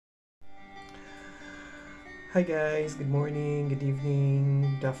Hi guys, good morning, good evening,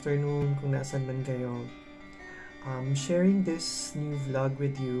 good afternoon kung nasaan man kayo. I'm sharing this new vlog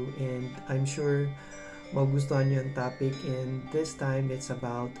with you and I'm sure magugustuhan niyo ang topic, and this time it's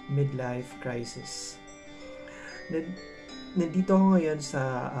about midlife crisis. Nandito ako ngayon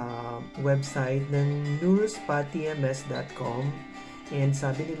sa website ng neurospatms.com, and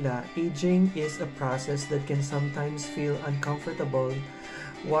sabi nila, aging is a process that can sometimes feel uncomfortable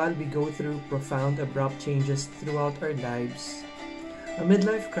while we go through profound, abrupt changes throughout our lives. A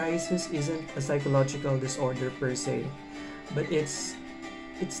midlife crisis isn't a psychological disorder per se, but it's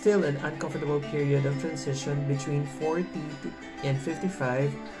still an uncomfortable period of transition between 40 and 55,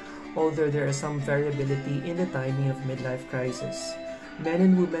 although there is some variability in the timing of midlife crisis. Men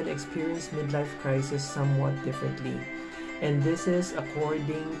and women experience midlife crisis somewhat differently, and this is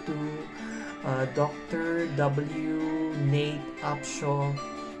according to Dr. W. Nate Upshaw,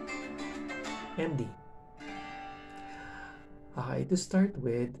 MD. Okay, to start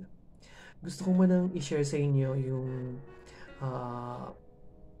with, gusto ko munang i-share sa inyo yung uh,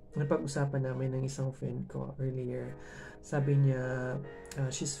 napag-usapan namin ng isang friend ko earlier. Sabi niya,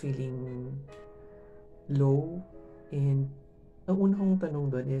 she's feeling low, and ang una kong tanong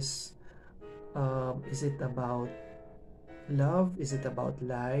doon is it about love? Is it about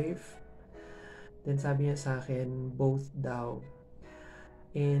life? Then sabi niya sa akin, both daw.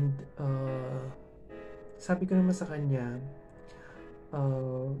 And sabi ko naman sa kanya,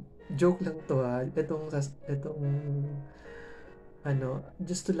 joke lang to ha, itong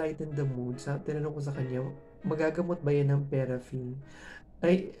just to lighten the mood, tinanong ko sa kanya, magagamot ba yan ng therapy?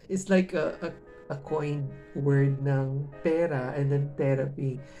 It's like a coined word ng pera and then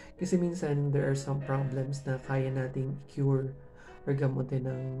therapy. Kasi minsan there are some problems na kaya nating cure or gamutin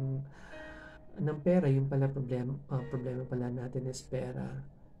ng pera. Yung pala problema pala natin is pera.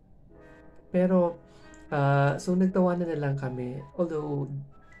 Pero so nagtawanan na lang kami, although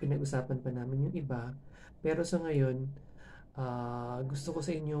pinag-usapan pa namin yung iba. Pero sa ngayon, gusto ko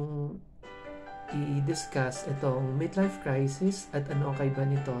sa inyong i-discuss itong midlife crisis at ano ang kaiba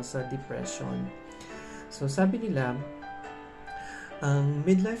nito sa depression. So sabi nila, ang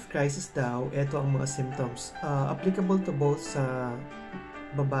midlife crisis daw, ito ang mga symptoms. Applicable to both sa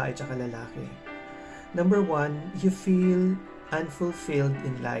babae at lalaki. Number 1, you feel unfulfilled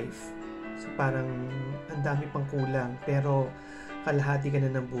in life. So parang ang dami pang kulang, pero kalahati ka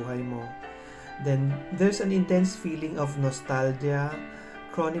na ng buhay mo. Then there's an intense feeling of nostalgia,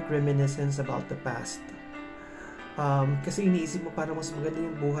 chronic reminiscence about the past. Kasi iniisip mo parang mas maganda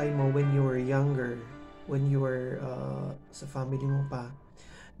yung buhay mo when you were younger, when you were sa family mo pa.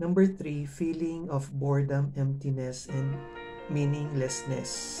 Number 3, feeling of boredom, emptiness, and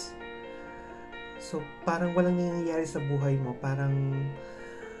meaninglessness. So parang walang nangyayari sa buhay mo, parang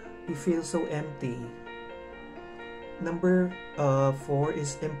you feel so empty. Number 4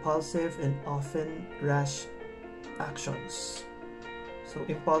 is impulsive and often rash actions. So,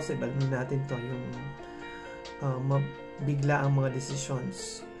 impulsive, alam natin to, yung mabigla ang mga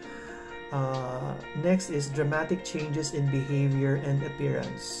decisions. Next is dramatic changes in behavior and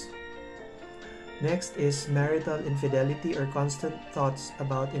appearance. Next is marital infidelity or constant thoughts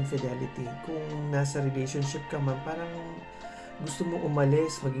about infidelity. Kung nasa relationship ka man, parang gusto mo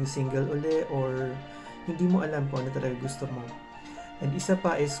umalis, maging single uli, or hindi mo alam kung ano talaga gusto mo. And isa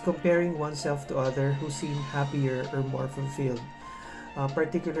pa is comparing oneself to other who seem happier or more fulfilled.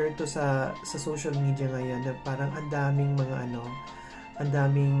 Particular to sa social media ngayon, na parang ang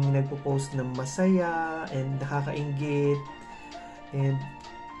daming nagpo-post ng masaya and nakakainggit. And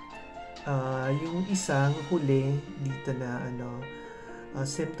yung isang huli dito na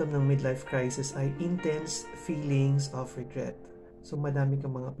symptom ng midlife crisis ay intense feelings of regret. So madami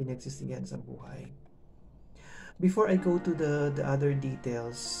kang mga pinagsisihan sa buhay. Before I go to the other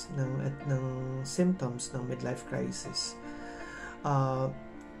details ng symptoms ng midlife crisis,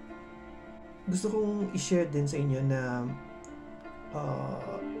 gusto kong i-share din sa inyo na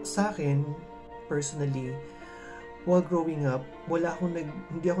sa akin personally, while growing up,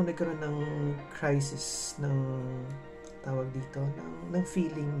 hindi ako nagkaroon ng crisis ng tawag dito, ng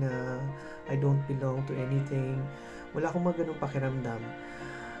feeling na I don't belong to anything. Wala akong ganung pakiramdam.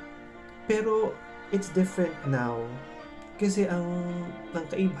 Pero it's different now. Kasi ang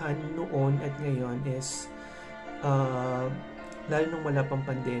kaibahan noon at ngayon is lalo nung wala pang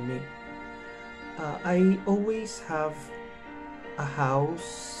pandemic, I always have a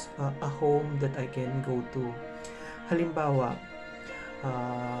house, a home that I can go to. Halimbawa,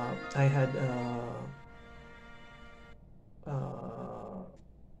 I had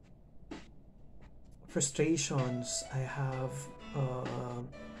frustrations. I have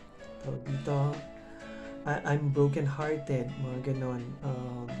I'm broken-hearted, mga ganon.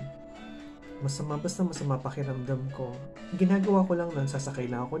 Basta masama pakiramdam ko. Ginagawa ko lang nun, sasakay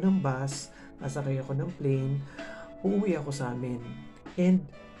lang ako ng bus, sasakay ako ng plane, uuwi ako sa amin. And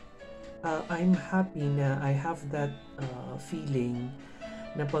I'm happy na I have that feeling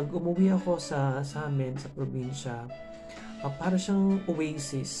na pag umuwi ako sa amin, sa probinsya, para siyang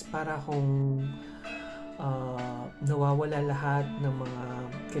oasis, para akong nawawala lahat ng mga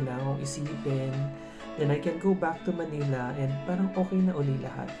kailangan kong isipin. Then I can go back to Manila and parang okay na uli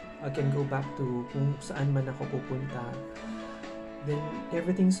lahat. I can go back to kung saan man ako pupunta. Then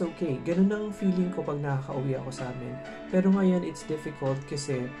everything's okay. Ganun ang feeling ko pag nakaka-uwi ako sa amin. Pero ngayon it's difficult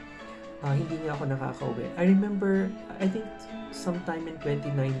kasi hindi nga ako nakaka-uwi. I remember, I think sometime in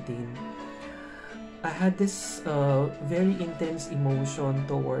 2019, I had this very intense emotion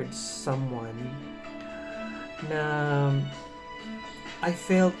towards someone na I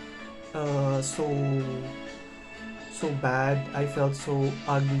felt so bad. I felt so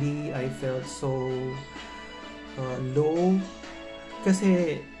ugly. I felt so low.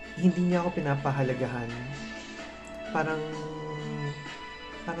 Kasi hindi niya ako pinapahalagahan. Parang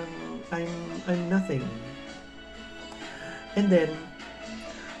I'm nothing. And then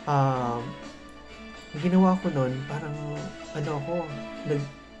ginawa ko nun, parang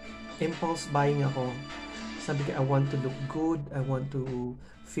nag-impulse buying ako. Sabi ko, I want to look good, I want to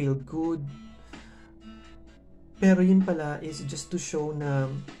feel good. Pero yun pala is just to show na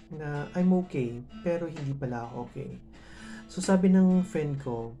I'm okay, pero hindi pala ako okay. So sabi ng friend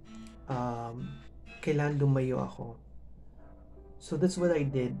ko, kailangan lumayo ako. So that's what I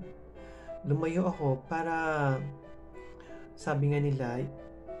did. Lumayo ako para, sabi nga nila,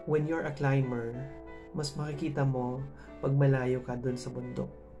 when you're a climber, mas makikita mo pag malayo ka dun sa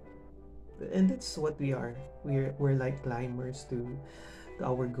bundok. And that's what we are. We're like climbers to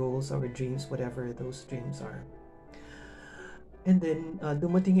our goals, our dreams, whatever those dreams are. And then,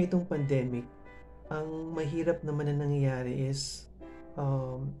 dumating itong pandemic. Ang mahirap naman na nangyayari is,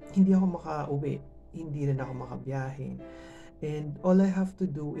 hindi ako makauwi. Hindi rin ako makabiyahe. And all I have to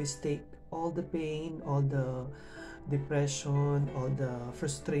do is take all the pain, all the depression, all the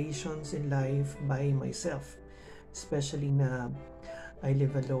frustrations in life by myself. Especially na I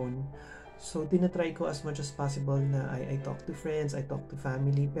live alone. So, tinatry ko as much as possible na I talk to friends, I talk to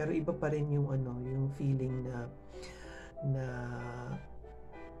family, pero iba pa rin yung yung feeling na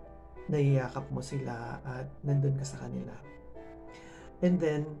naiyakap mo sila at nandun ka sa kanila. And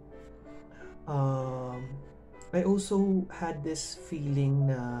then, I also had this feeling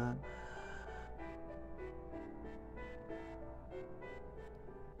na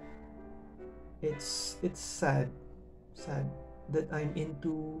it's sad that I'm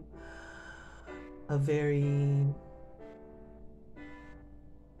into a very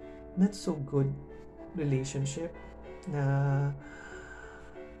not so good relationship na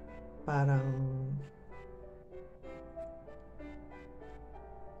parang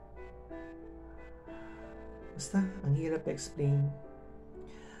basta ang hirap explain.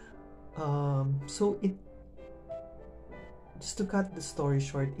 So it, just to cut the story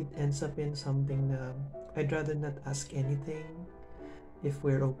short, it ends up in something na I'd rather not ask anything, if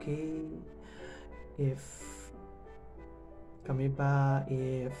we're okay, if kami ba,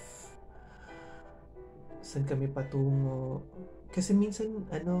 if saan kami patungo. Kasi minsan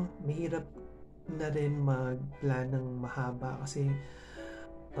mahirap na rin mag-plan ng mahaba kasi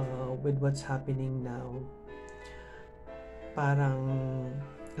with what's happening now, parang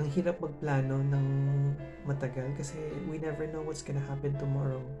ang hirap magplano ng matagal kasi we never know what's gonna happen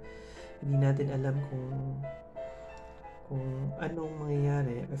tomorrow. Hindi natin alam kung anong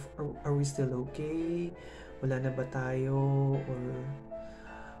mangyayari. Are we still okay? Wala na ba tayo? Or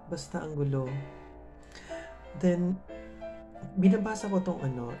basta ang gulo. Then, binabasa ko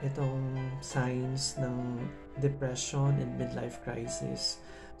itong signs ng depression and midlife crisis.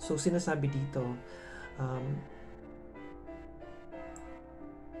 So, sinasabi dito,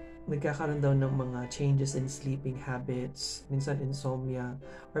 nagkakaroon daw ng mga changes in sleeping habits, minsan insomnia,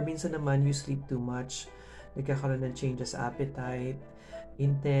 or minsan naman you sleep too much, nagkakaroon ng changes sa appetite,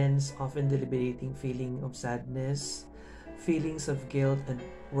 intense, often debilitating feeling of sadness, feelings of guilt and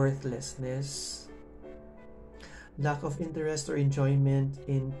worthlessness, lack of interest or enjoyment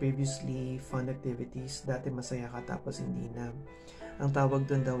in previously fun activities. Dati masaya ka tapos hindi na. Ang tawag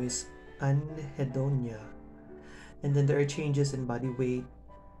doon daw is anhedonia. And then there are changes in body weight.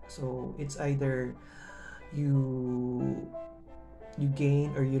 So it's either you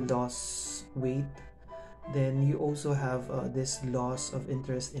gain or you lost weight. Then you also have this loss of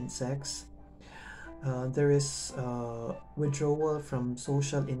interest in sex. There is withdrawal from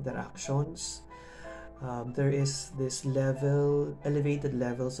social interactions. There is this elevated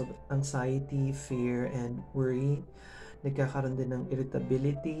levels of anxiety, fear, and worry. Nagkakaroon din ng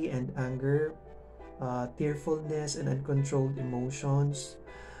irritability and anger, tearfulness and uncontrolled emotions,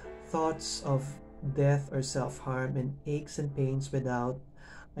 thoughts of death or self-harm, and aches and pains without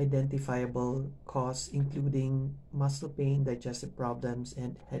identifiable cause, including muscle pain, digestive problems,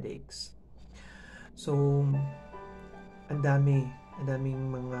 and headaches. So, ang daming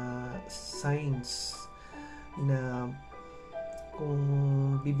mga signs na kung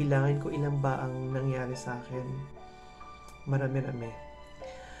bibilangin ko ilan ba ang nangyari sa akin, marami-rami.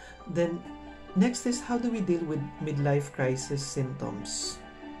 Then, next is how do we deal with midlife crisis symptoms?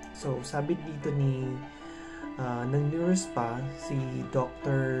 So, sabi dito ng nurse pa, si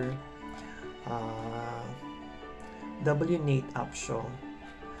Dr. W. Nate Upshaw.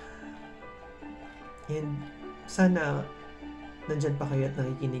 And sana nandyan pa kayo at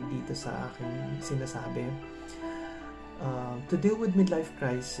nakikinig dito sa aking sinasabi. To deal with midlife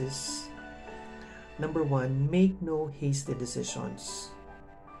crisis, number 1, make no hasty decisions.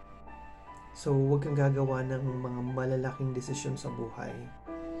 So, huwag kang gagawa ng mga malalaking desisyon sa buhay.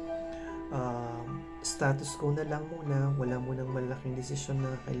 Status quo na lang muna, wala munang malalaking desisyon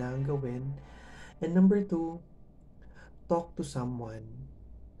na kailangan gawin. And number 2, talk to someone.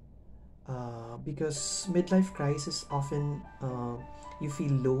 Because midlife crisis often you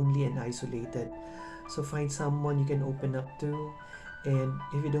feel lonely and isolated. So find someone you can open up to, and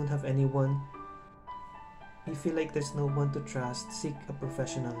if you don't have anyone, you feel like there's no one to trust, seek a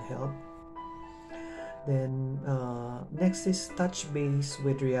professional help. Then next is touch base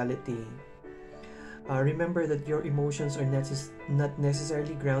with reality. Remember that your emotions are not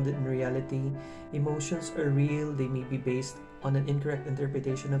necessarily grounded in reality. Emotions are real, they may be based on an incorrect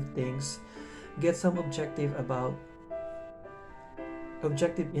interpretation of things. Get some objective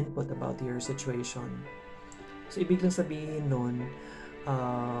input about your situation. So, ibig lang sabihin nun,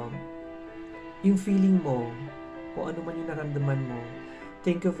 yung feeling mo, kung ano man yung naramdaman mo,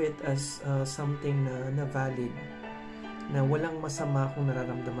 think of it as something na valid, na walang masama kung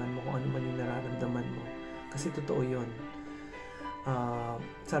nararamdaman mo, kung ano man yung nararamdaman mo. Kasi totoo yun.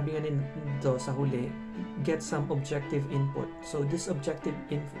 Sabi nga nito sa huli, get some objective input. So this objective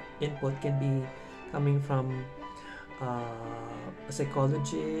input can be coming from a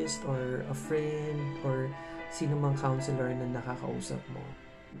psychologist or a friend or sino mang counselor na nakakausap mo,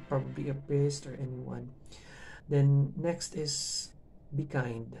 probably a priest or anyone. Then next is be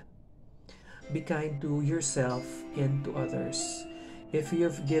kind. Be kind to yourself and to others. If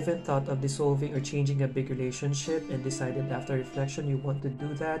you've given thought of dissolving or changing a big relationship and decided after reflection you want to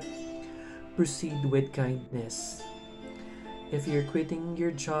do that, proceed with kindness. If you're quitting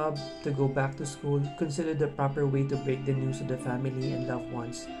your job to go back to school, consider the proper way to break the news to the family and loved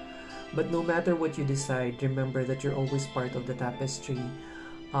ones. But no matter what you decide, remember that you're always part of the tapestry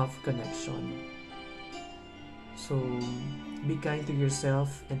of connection. So, be kind to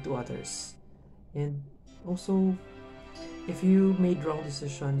yourself and to others. And also, if you made wrong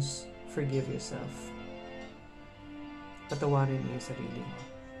decisions, forgive yourself. Patawarin mo yung sarili mo.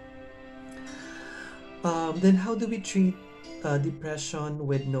 Then how do we treat depression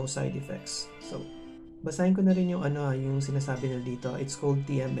with no side effects? So, basahin ko na rin yung yung sinasabi nila dito. It's called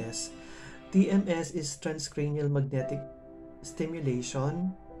TMS. TMS is transcranial magnetic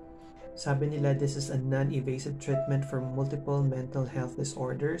stimulation. Sabi nila, this is a non-invasive treatment for multiple mental health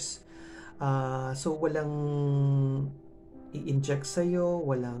disorders. So, walang i-inject sa'yo,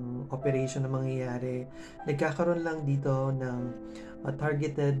 walang operation na mangyayari. Nagkakaroon lang dito ng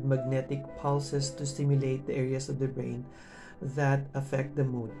targeted magnetic pulses to stimulate the areas of the brain that affect the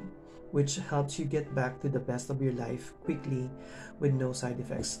mood, which helps you get back to the best of your life quickly with no side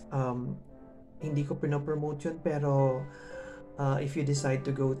effects. Hindi ko pinopromote yun, pero if you decide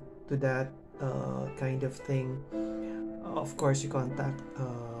to go to that kind of thing, of course you contact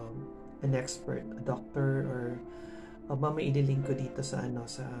an expert, a doctor, or mamaya ililink ko dito sa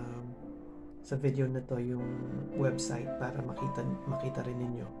sa video na to yung website para makita rin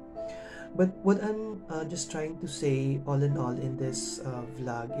ninyo. But what I'm just trying to say all in all in this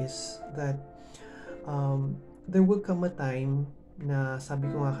vlog is that there will come a time na, sabi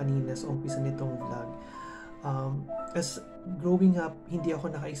ko nga kanina sa umpisa nitong vlog, as growing up, hindi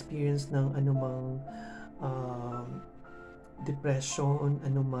ako naka-experience ng anumang depression,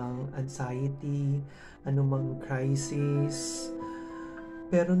 anumang anxiety, anumang crisis.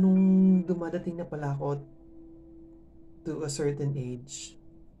 Pero nung dumadating na pala ako to a certain age,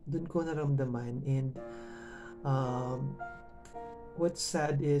 dun ko naramdaman. And what's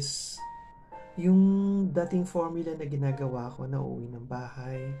sad is yung dating formula na ginagawa ko na uuwi ng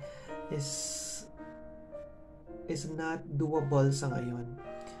bahay is is not doable sa ngayon.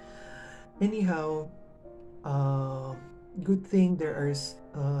 Anyhow, good thing there are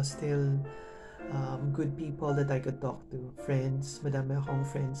still good people that I could talk to. Friends, madami akong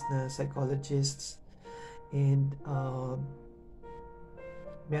friends na psychologists, and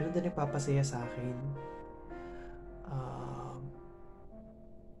meron din nagpapasaya sa akin.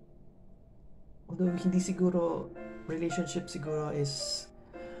 Although hindi siguro, relationship siguro is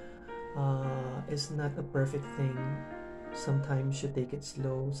not a perfect thing. Sometimes you take it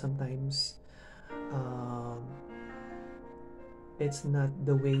slow, sometimes it's not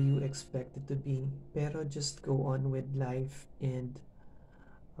the way you expect it to be. Pero just go on with life and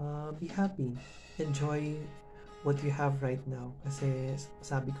be happy. Enjoy what you have right now. Kasi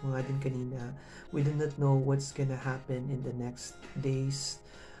sabi ko nga din kanina, we do not know what's gonna happen in the next days.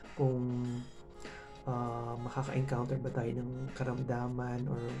 Kung makaka-encounter ba tayo ng karamdaman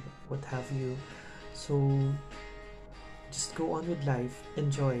or what have you. So, just go on with life.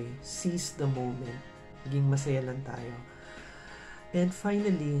 Enjoy. Seize the moment. Maging masaya lang tayo. And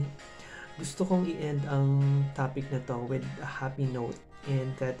finally, gusto kong i-end ang topic na to with a happy note.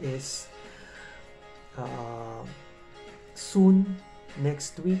 And that is, soon,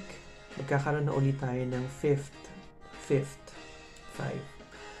 next week, magkakaroon na ulit tayo ng fifth,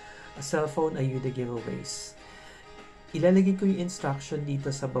 Cellphone Ayuda Giveaways. Ilalagay ko yung instruction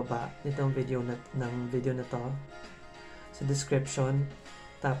dito sa baba nitong video na to sa description.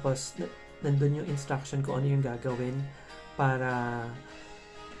 Tapos nandun yung instruction ko ano yung gagawin para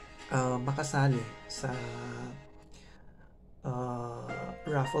makasali sa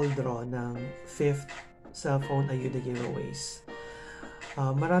raffle draw ng 5th Cellphone Ayuda Giveaways.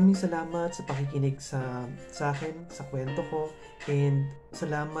 Maraming salamat sa pakikinig sa akin, sa kwento ko, and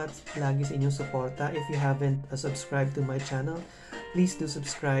salamat lagi sa inyong suporta. If you haven't subscribed to my channel, please do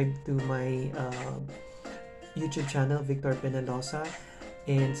subscribe to my YouTube channel, Victor Penalosa,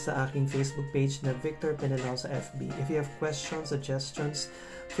 and sa aking Facebook page na Victor Penalosa FB. If you have questions, suggestions,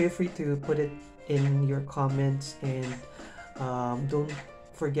 feel free to put it in your comments, and don't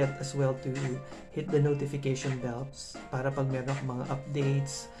forget as well to hit the notification bells para pag meron akong mga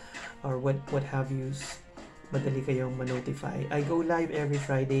updates or what have you, madali kayong ma-notify. I go live every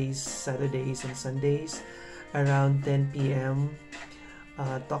Fridays, Saturdays, and Sundays around 10 p.m.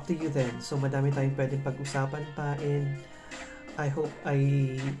 Talk to you then. So madami tayong pwedeng pag-usapan pa, and I hope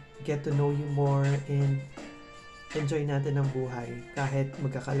I get to know you more and enjoy natin ang buhay kahit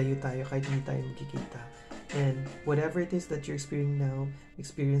magkakalayo tayo, kahit hindi tayo magkikita. And whatever it is that you're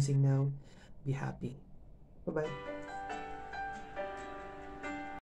experiencing now, be happy. Bye-bye.